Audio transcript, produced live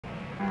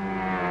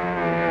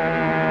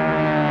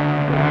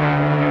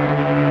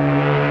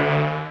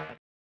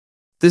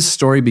This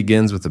story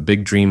begins with a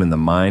big dream in the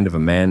mind of a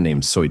man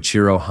named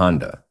Soichiro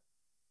Honda.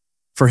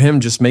 For him,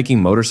 just making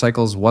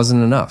motorcycles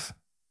wasn't enough.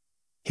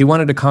 He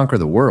wanted to conquer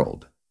the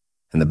world,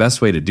 and the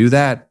best way to do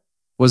that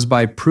was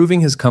by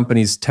proving his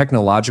company's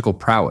technological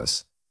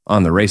prowess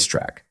on the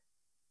racetrack.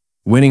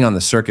 Winning on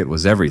the circuit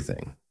was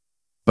everything,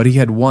 but he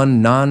had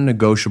one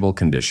non-negotiable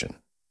condition.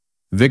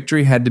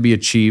 Victory had to be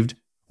achieved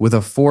with a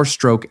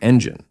 4-stroke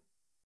engine.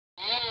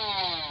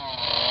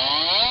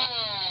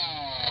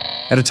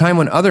 At a time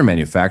when other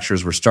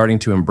manufacturers were starting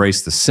to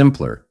embrace the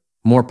simpler,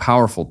 more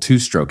powerful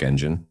 2-stroke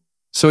engine,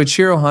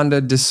 Soichiro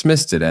Honda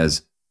dismissed it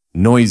as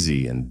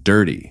noisy and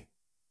dirty.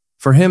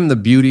 For him, the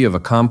beauty of a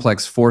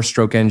complex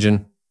 4-stroke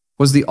engine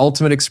was the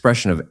ultimate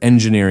expression of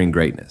engineering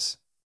greatness.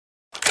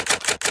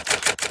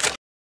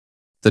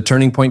 The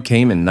turning point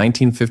came in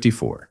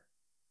 1954.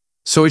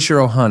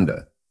 Soichiro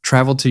Honda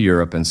traveled to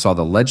Europe and saw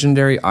the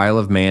legendary Isle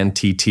of Man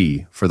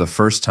TT for the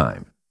first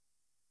time.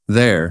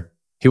 There,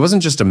 he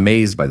wasn't just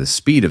amazed by the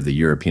speed of the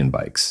European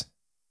bikes.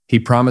 He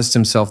promised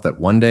himself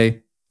that one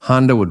day,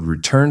 Honda would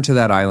return to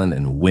that island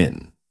and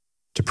win.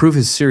 To prove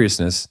his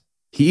seriousness,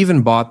 he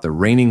even bought the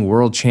reigning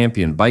world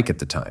champion bike at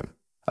the time,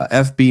 a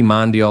FB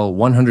Mondial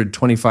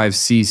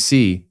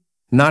 125cc,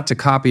 not to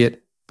copy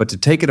it, but to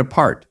take it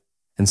apart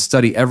and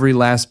study every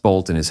last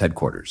bolt in his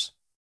headquarters.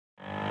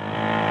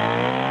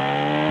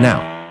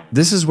 Now,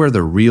 this is where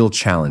the real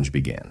challenge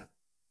began.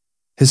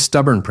 His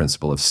stubborn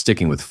principle of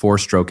sticking with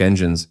 4-stroke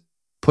engines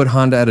put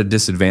Honda at a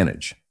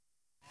disadvantage.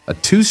 A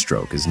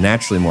 2-stroke is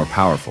naturally more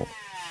powerful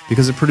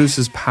because it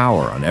produces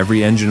power on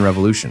every engine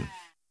revolution,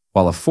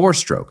 while a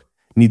 4-stroke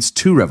needs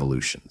 2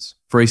 revolutions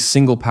for a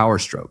single power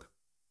stroke.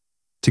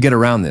 To get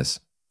around this,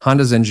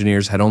 Honda's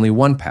engineers had only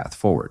one path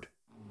forward: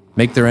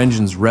 make their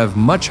engines rev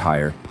much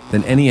higher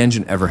than any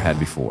engine ever had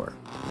before.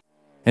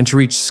 And to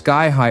reach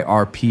sky-high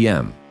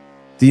RPM,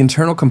 the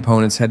internal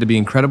components had to be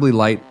incredibly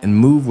light and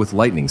move with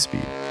lightning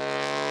speed.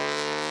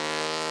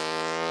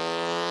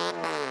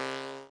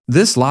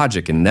 This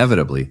logic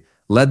inevitably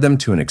led them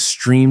to an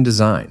extreme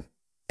design,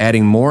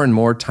 adding more and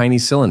more tiny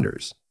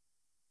cylinders.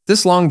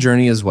 This long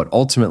journey is what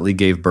ultimately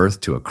gave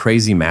birth to a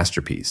crazy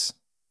masterpiece,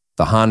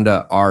 the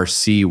Honda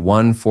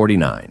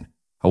RC149,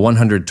 a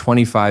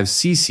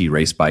 125cc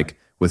race bike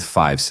with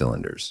 5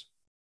 cylinders.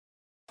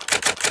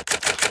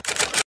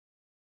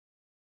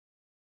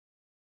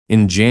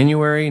 In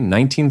January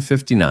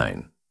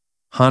 1959,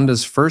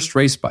 Honda's first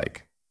race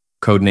bike,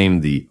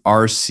 codenamed the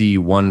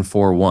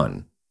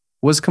RC141,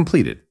 was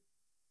completed.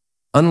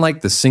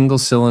 Unlike the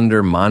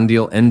single-cylinder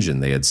Mondial engine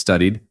they had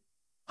studied,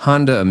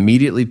 Honda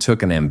immediately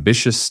took an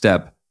ambitious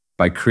step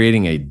by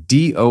creating a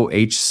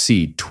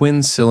DOHC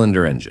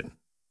twin-cylinder engine.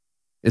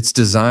 Its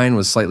design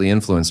was slightly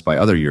influenced by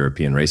other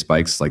European race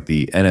bikes like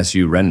the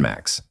NSU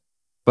Renmax,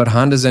 but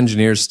Honda's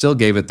engineers still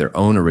gave it their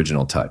own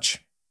original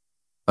touch.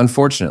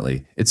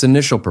 Unfortunately, its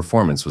initial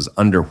performance was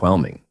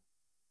underwhelming.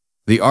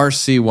 The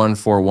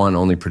RC141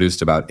 only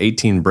produced about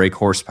 18 brake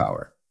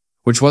horsepower,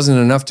 which wasn't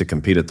enough to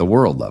compete at the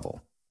world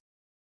level.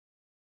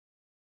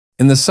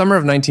 In the summer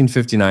of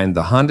 1959,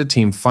 the Honda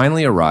team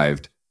finally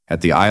arrived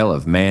at the Isle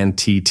of Man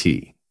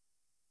TT.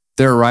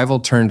 Their arrival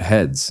turned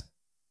heads.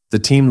 The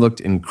team looked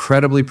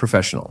incredibly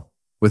professional,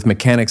 with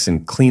mechanics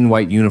in clean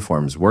white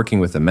uniforms working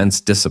with immense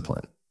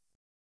discipline.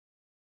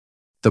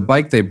 The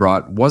bike they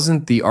brought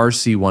wasn't the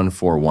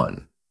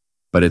RC141,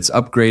 but its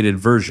upgraded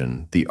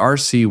version, the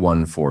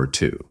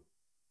RC142.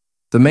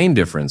 The main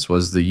difference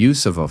was the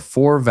use of a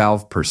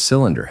 4-valve per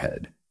cylinder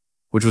head,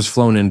 which was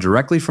flown in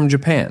directly from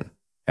Japan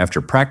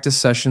after practice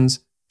sessions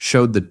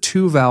showed the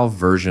 2-valve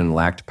version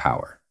lacked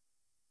power.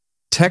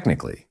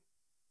 Technically,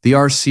 the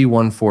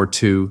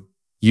RC142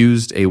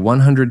 used a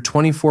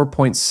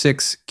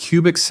 124.6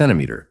 cubic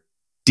centimeter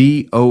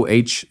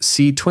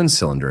DOHC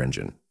twin-cylinder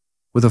engine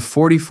with a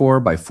 44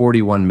 by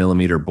 41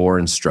 millimeter bore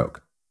and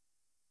stroke.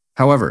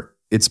 However,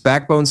 its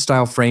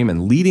backbone-style frame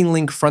and leading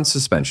link front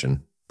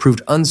suspension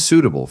proved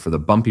unsuitable for the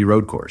bumpy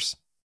road course.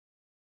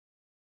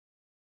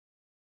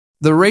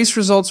 The race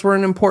results were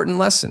an important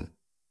lesson.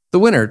 The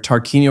winner,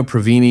 Tarquinio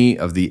Provini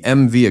of the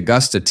MV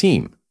Agusta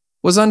team,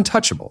 was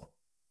untouchable.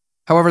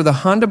 However, the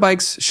Honda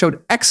bikes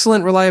showed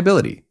excellent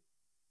reliability.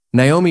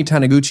 Naomi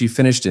Taniguchi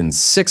finished in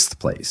 6th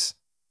place,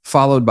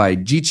 followed by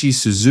Jichi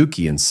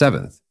Suzuki in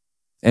 7th,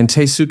 and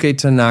Teisuke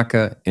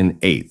Tanaka in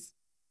 8th.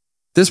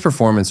 This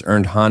performance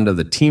earned Honda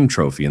the team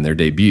trophy in their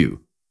debut,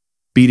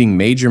 beating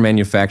major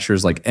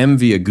manufacturers like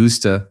MV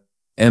Agusta,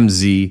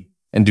 MZ,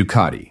 and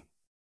Ducati.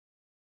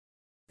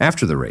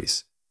 After the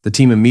race, the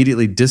team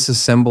immediately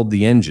disassembled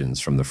the engines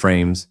from the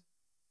frames,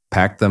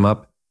 packed them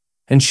up,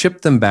 and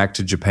shipped them back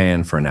to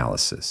Japan for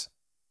analysis.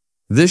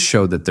 This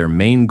showed that their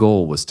main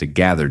goal was to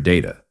gather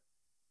data.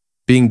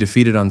 Being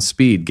defeated on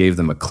speed gave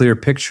them a clear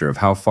picture of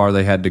how far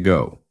they had to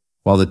go,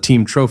 while the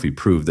team trophy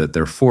proved that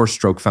their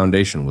 4-stroke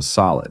foundation was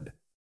solid.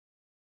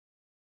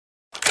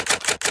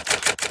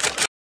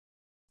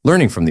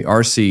 Learning from the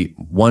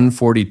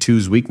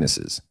RC142's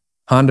weaknesses,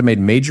 Honda made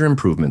major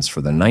improvements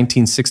for the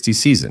 1960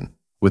 season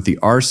with the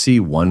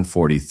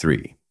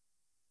RC143.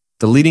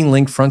 The leading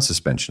link front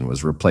suspension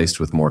was replaced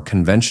with more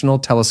conventional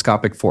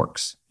telescopic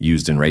forks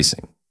used in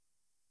racing.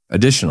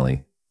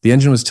 Additionally, the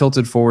engine was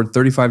tilted forward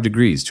 35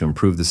 degrees to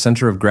improve the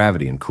center of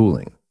gravity and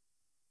cooling.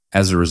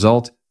 As a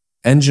result,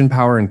 engine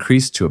power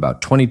increased to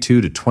about 22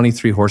 to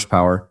 23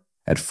 horsepower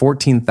at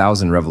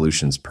 14,000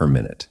 revolutions per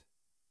minute.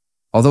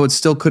 Although it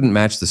still couldn't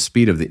match the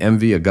speed of the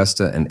MV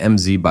Agusta and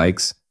MZ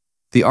bikes,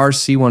 the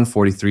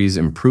RC143's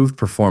improved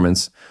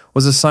performance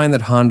was a sign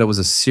that Honda was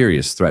a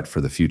serious threat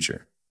for the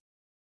future.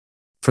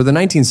 For the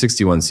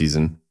 1961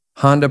 season,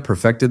 Honda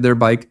perfected their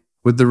bike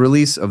with the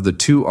release of the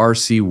 2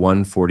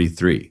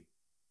 RC143.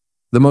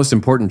 The most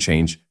important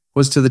change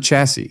was to the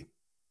chassis.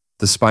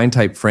 The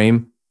spine-type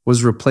frame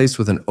was replaced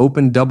with an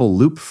open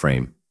double-loop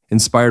frame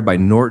inspired by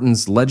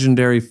Norton's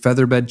legendary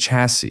featherbed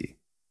chassis,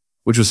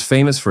 which was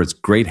famous for its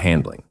great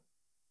handling.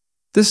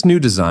 This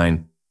new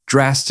design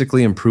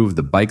drastically improved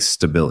the bike's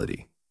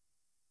stability.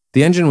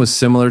 The engine was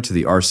similar to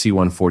the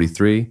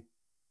RC143,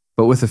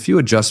 but with a few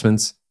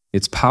adjustments,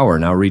 its power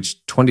now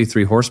reached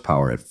 23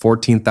 horsepower at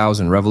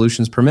 14,000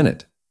 revolutions per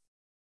minute.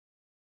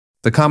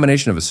 The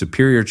combination of a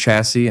superior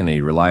chassis and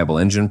a reliable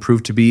engine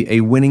proved to be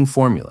a winning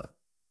formula.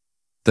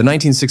 The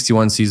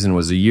 1961 season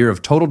was a year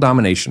of total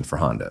domination for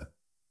Honda,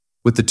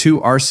 with the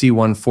 2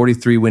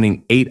 RC143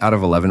 winning 8 out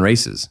of 11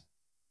 races.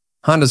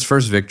 Honda's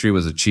first victory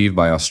was achieved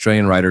by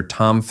Australian rider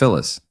Tom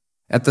Phillips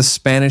at the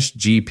Spanish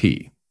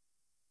GP.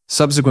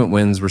 Subsequent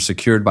wins were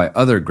secured by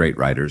other great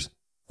riders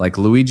like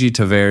Luigi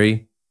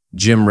Taveri,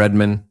 Jim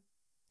Redman,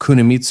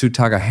 Kunimitsu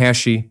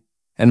Takahashi,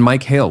 and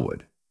Mike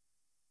Halewood.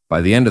 By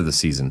the end of the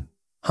season,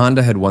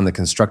 Honda had won the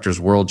Constructors'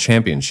 World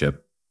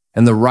Championship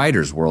and the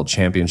Riders' World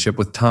Championship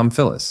with Tom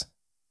Phillips.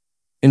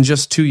 In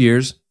just 2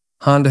 years,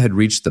 Honda had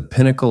reached the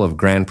pinnacle of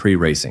Grand Prix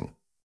racing.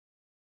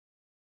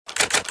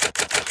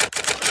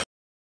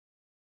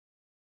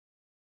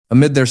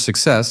 Amid their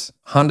success,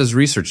 Honda's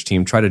research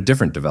team tried a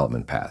different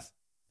development path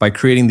by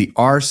creating the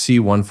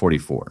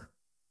RC144.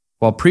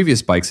 While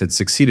previous bikes had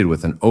succeeded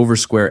with an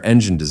over-square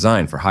engine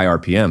design for high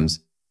RPMs,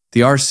 the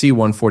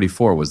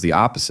RC144 was the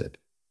opposite.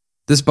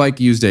 This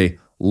bike used a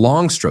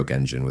long-stroke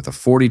engine with a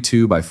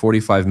 42 by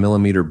 45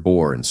 millimeter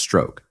bore and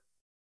stroke.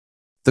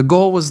 The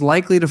goal was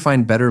likely to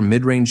find better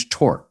mid-range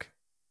torque.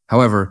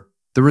 However,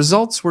 the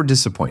results were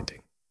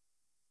disappointing.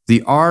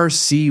 The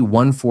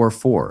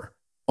RC144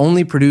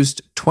 only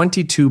produced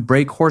 22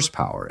 brake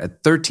horsepower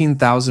at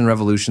 13,000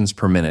 revolutions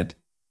per minute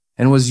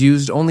and was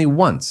used only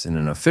once in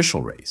an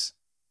official race.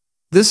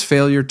 This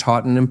failure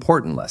taught an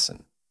important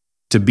lesson.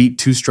 To beat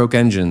two-stroke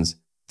engines,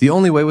 the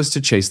only way was to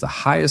chase the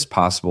highest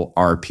possible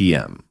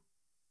RPM.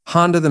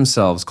 Honda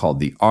themselves called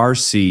the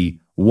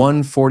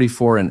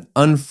RC144 an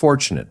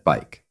unfortunate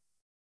bike.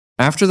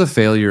 After the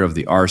failure of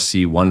the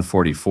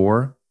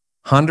RC144,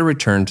 Honda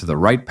returned to the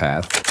right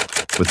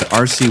path with the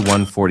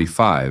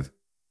RC145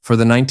 for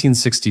the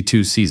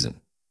 1962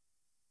 season.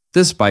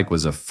 This bike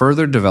was a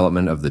further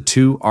development of the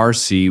 2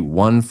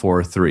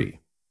 RC143.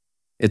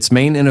 Its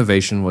main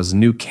innovation was a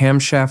new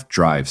camshaft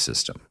drive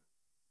system,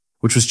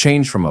 which was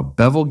changed from a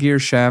bevel gear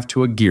shaft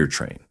to a gear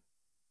train.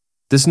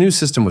 This new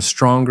system was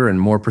stronger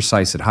and more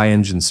precise at high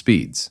engine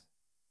speeds.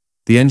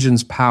 The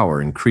engine's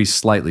power increased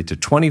slightly to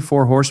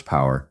 24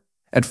 horsepower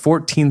at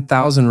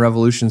 14,000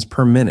 revolutions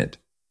per minute.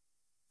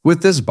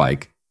 With this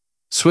bike,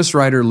 Swiss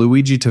rider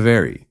Luigi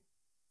Taveri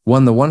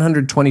won the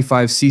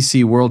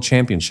 125cc World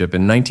Championship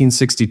in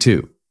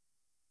 1962,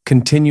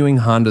 continuing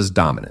Honda's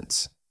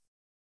dominance.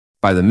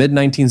 By the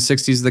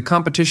mid-1960s, the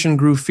competition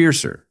grew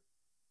fiercer.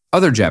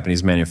 Other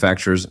Japanese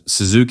manufacturers,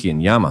 Suzuki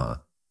and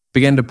Yamaha,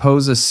 began to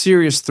pose a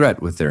serious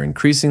threat with their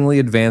increasingly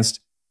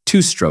advanced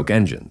two-stroke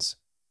engines.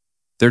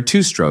 Their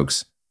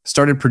two-strokes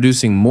started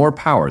producing more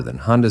power than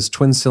Honda's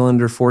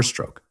twin-cylinder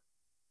four-stroke.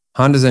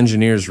 Honda's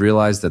engineers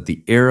realized that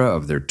the era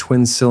of their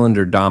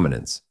twin-cylinder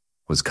dominance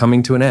was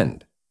coming to an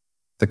end.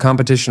 The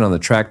competition on the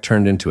track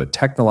turned into a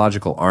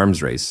technological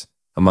arms race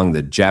among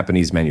the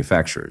Japanese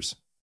manufacturers.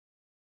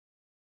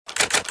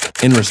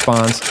 In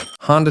response,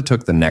 Honda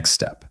took the next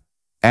step,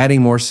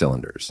 adding more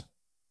cylinders.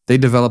 They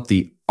developed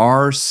the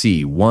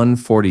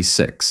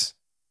RC146,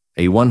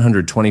 a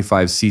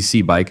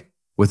 125cc bike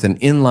with an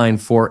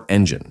inline-4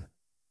 engine.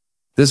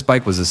 This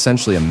bike was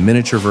essentially a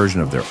miniature version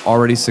of their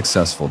already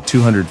successful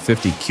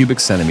 250 cubic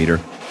centimeter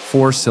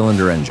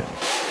four-cylinder engine.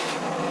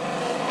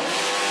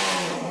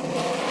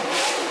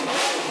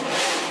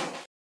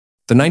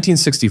 The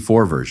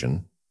 1964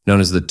 version, known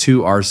as the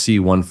 2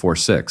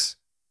 RC146,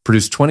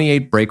 produced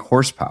 28 brake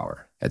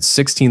horsepower at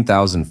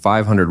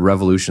 16,500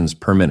 revolutions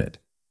per minute,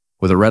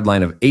 with a red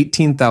line of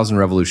 18,000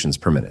 revolutions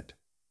per minute.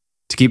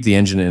 To keep the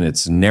engine in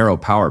its narrow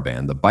power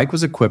band, the bike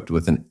was equipped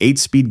with an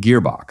 8-speed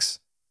gearbox.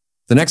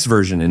 The next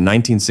version, in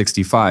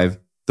 1965,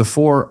 the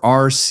 4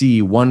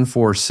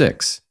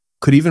 RC146,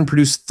 could even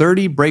produce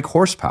 30 brake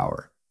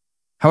horsepower.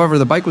 However,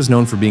 the bike was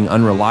known for being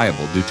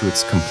unreliable due to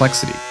its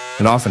complexity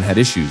and often had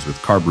issues with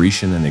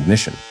carburation and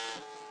ignition.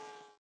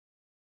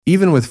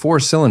 Even with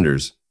 4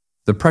 cylinders,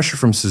 the pressure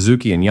from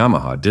Suzuki and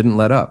Yamaha didn't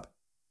let up.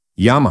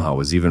 Yamaha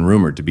was even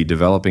rumored to be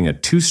developing a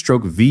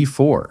two-stroke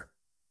V4.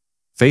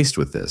 Faced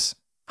with this,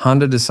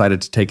 Honda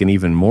decided to take an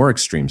even more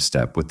extreme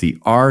step with the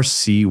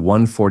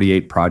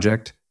RC148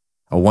 project,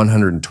 a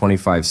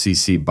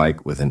 125cc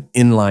bike with an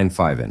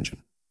inline-5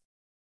 engine.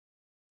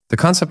 The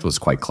concept was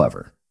quite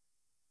clever.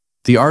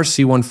 The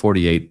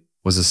RC148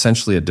 was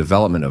essentially a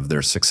development of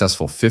their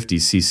successful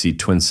 50cc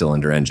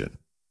twin-cylinder engine,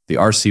 the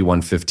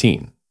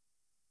RC115.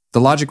 The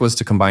logic was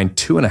to combine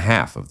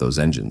 2.5 of those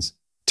engines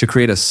to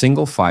create a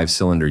single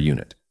 5-cylinder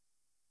unit.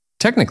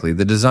 Technically,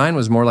 the design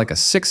was more like a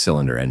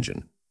 6-cylinder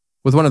engine,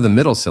 with one of the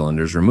middle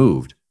cylinders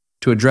removed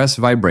to address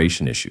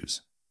vibration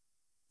issues.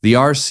 The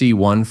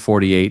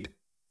RC148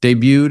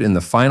 debuted in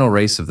the final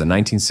race of the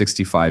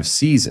 1965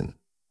 season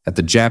at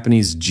the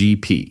Japanese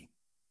GP.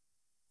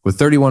 With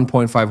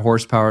 31.5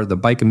 horsepower, the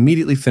bike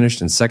immediately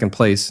finished in second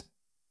place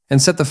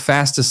and set the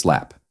fastest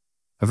lap,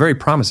 a very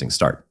promising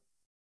start.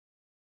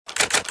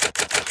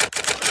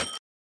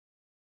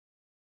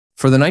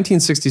 For the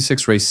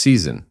 1966 race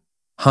season,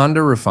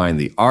 Honda refined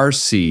the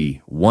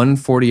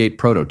RC148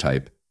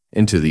 prototype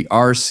into the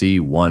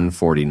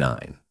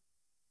RC149.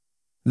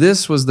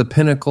 This was the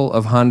pinnacle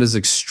of Honda's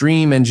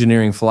extreme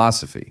engineering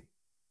philosophy,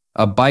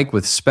 a bike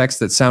with specs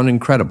that sound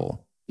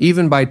incredible,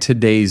 even by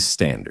today's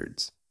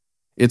standards.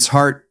 Its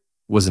heart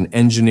was an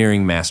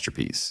engineering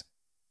masterpiece,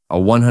 a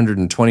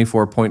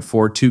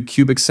 124.42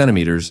 cubic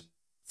centimeters,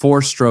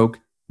 4-stroke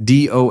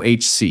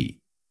DOHC,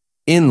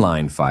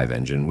 inline-5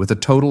 engine with a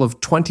total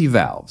of 20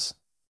 valves.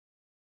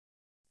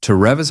 To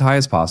rev as high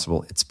as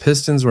possible, its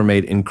pistons were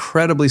made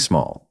incredibly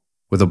small,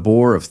 with a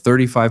bore of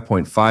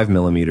 35.5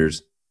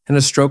 millimeters and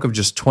a stroke of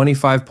just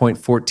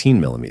 25.14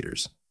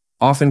 millimeters,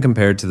 often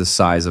compared to the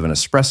size of an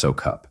espresso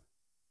cup.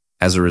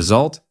 As a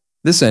result,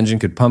 this engine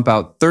could pump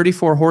out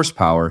 34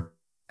 horsepower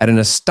at an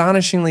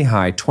astonishingly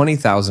high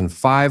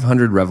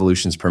 20,500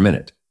 revolutions per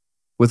minute,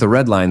 with a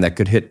red line that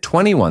could hit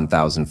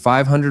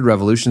 21,500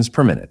 revolutions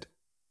per minute,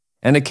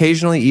 and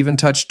occasionally even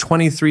touch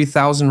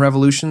 23,000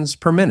 revolutions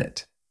per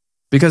minute.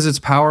 Because its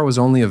power was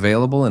only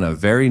available in a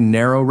very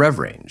narrow rev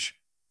range,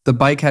 the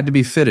bike had to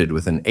be fitted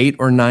with an 8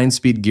 or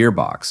 9-speed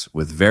gearbox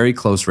with very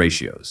close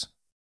ratios.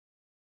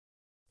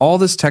 All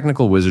this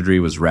technical wizardry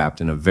was wrapped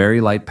in a very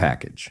light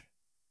package,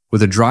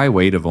 with a dry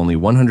weight of only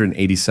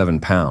 187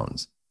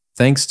 pounds,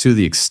 thanks to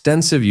the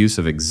extensive use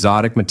of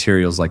exotic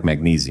materials like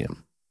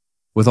magnesium.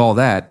 With all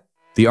that,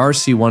 the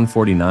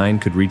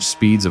RC149 could reach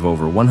speeds of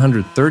over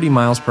 130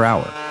 miles per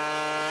hour.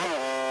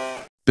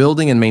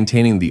 Building and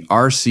maintaining the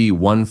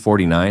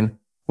RC149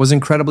 was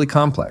incredibly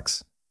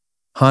complex.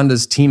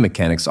 Honda's team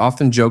mechanics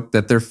often joked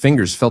that their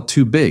fingers felt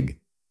too big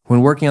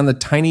when working on the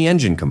tiny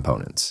engine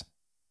components.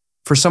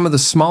 For some of the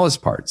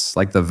smallest parts,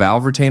 like the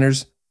valve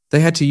retainers,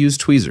 they had to use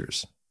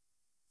tweezers.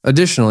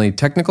 Additionally,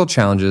 technical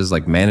challenges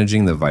like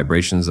managing the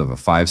vibrations of a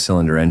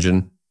 5-cylinder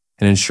engine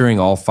and ensuring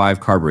all 5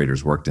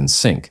 carburetors worked in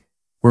sync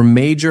were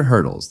major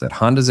hurdles that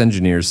Honda's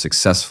engineers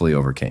successfully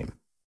overcame.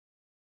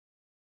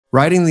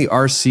 Riding the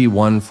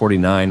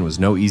RC149 was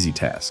no easy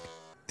task.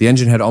 The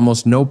engine had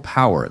almost no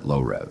power at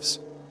low revs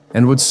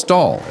and would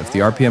stall if the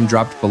RPM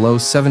dropped below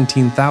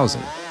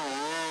 17,000.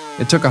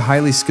 It took a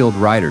highly skilled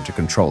rider to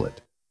control it,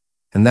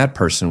 and that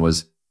person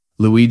was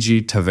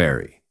Luigi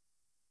Taveri.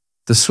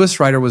 The Swiss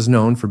rider was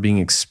known for being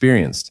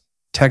experienced,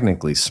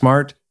 technically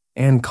smart,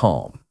 and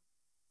calm,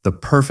 the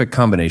perfect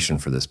combination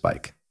for this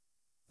bike.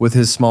 With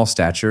his small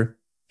stature,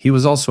 he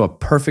was also a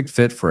perfect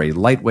fit for a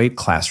lightweight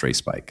class race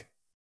bike.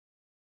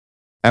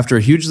 After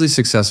a hugely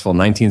successful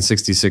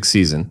 1966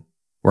 season,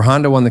 where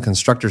Honda won the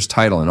constructors'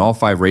 title in all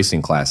 5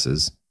 racing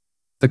classes,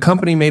 the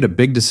company made a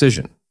big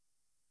decision.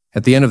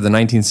 At the end of the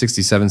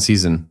 1967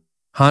 season,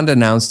 Honda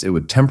announced it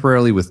would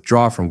temporarily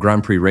withdraw from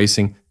Grand Prix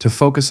racing to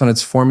focus on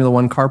its Formula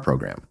One car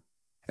program.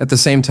 At the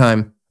same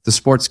time, the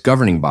sport's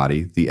governing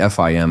body, the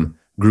FIM,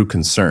 grew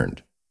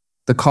concerned.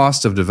 The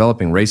cost of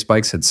developing race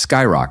bikes had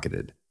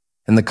skyrocketed,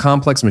 and the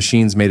complex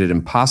machines made it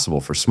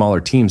impossible for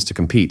smaller teams to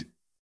compete.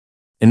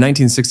 In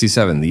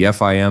 1967, the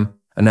FIM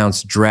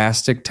announced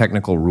drastic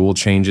technical rule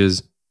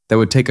changes that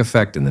would take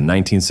effect in the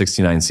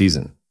 1969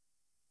 season.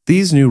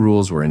 These new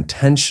rules were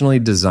intentionally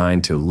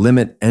designed to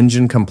limit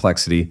engine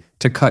complexity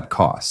to cut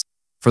costs.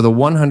 For the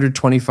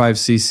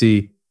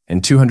 125cc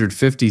and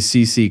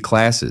 250cc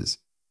classes,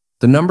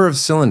 the number of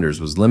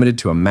cylinders was limited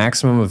to a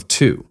maximum of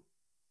 2.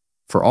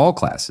 For all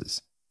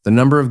classes, the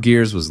number of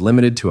gears was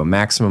limited to a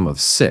maximum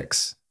of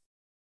 6.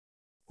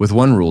 With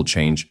one rule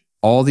change,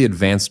 all the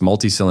advanced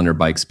multi-cylinder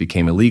bikes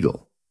became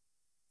illegal.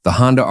 The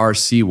Honda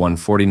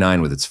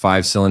RC149 with its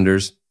 5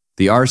 cylinders,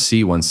 the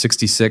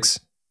RC166,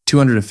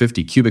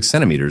 250 cubic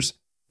centimeters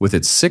with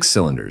its 6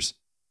 cylinders,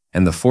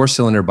 and the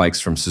 4-cylinder bikes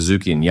from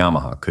Suzuki and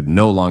Yamaha could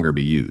no longer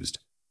be used.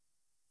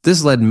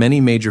 This led many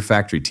major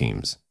factory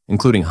teams,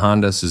 including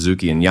Honda,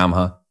 Suzuki, and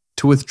Yamaha,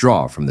 to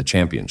withdraw from the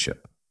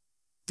championship.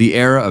 The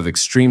era of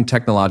extreme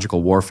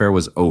technological warfare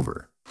was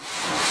over.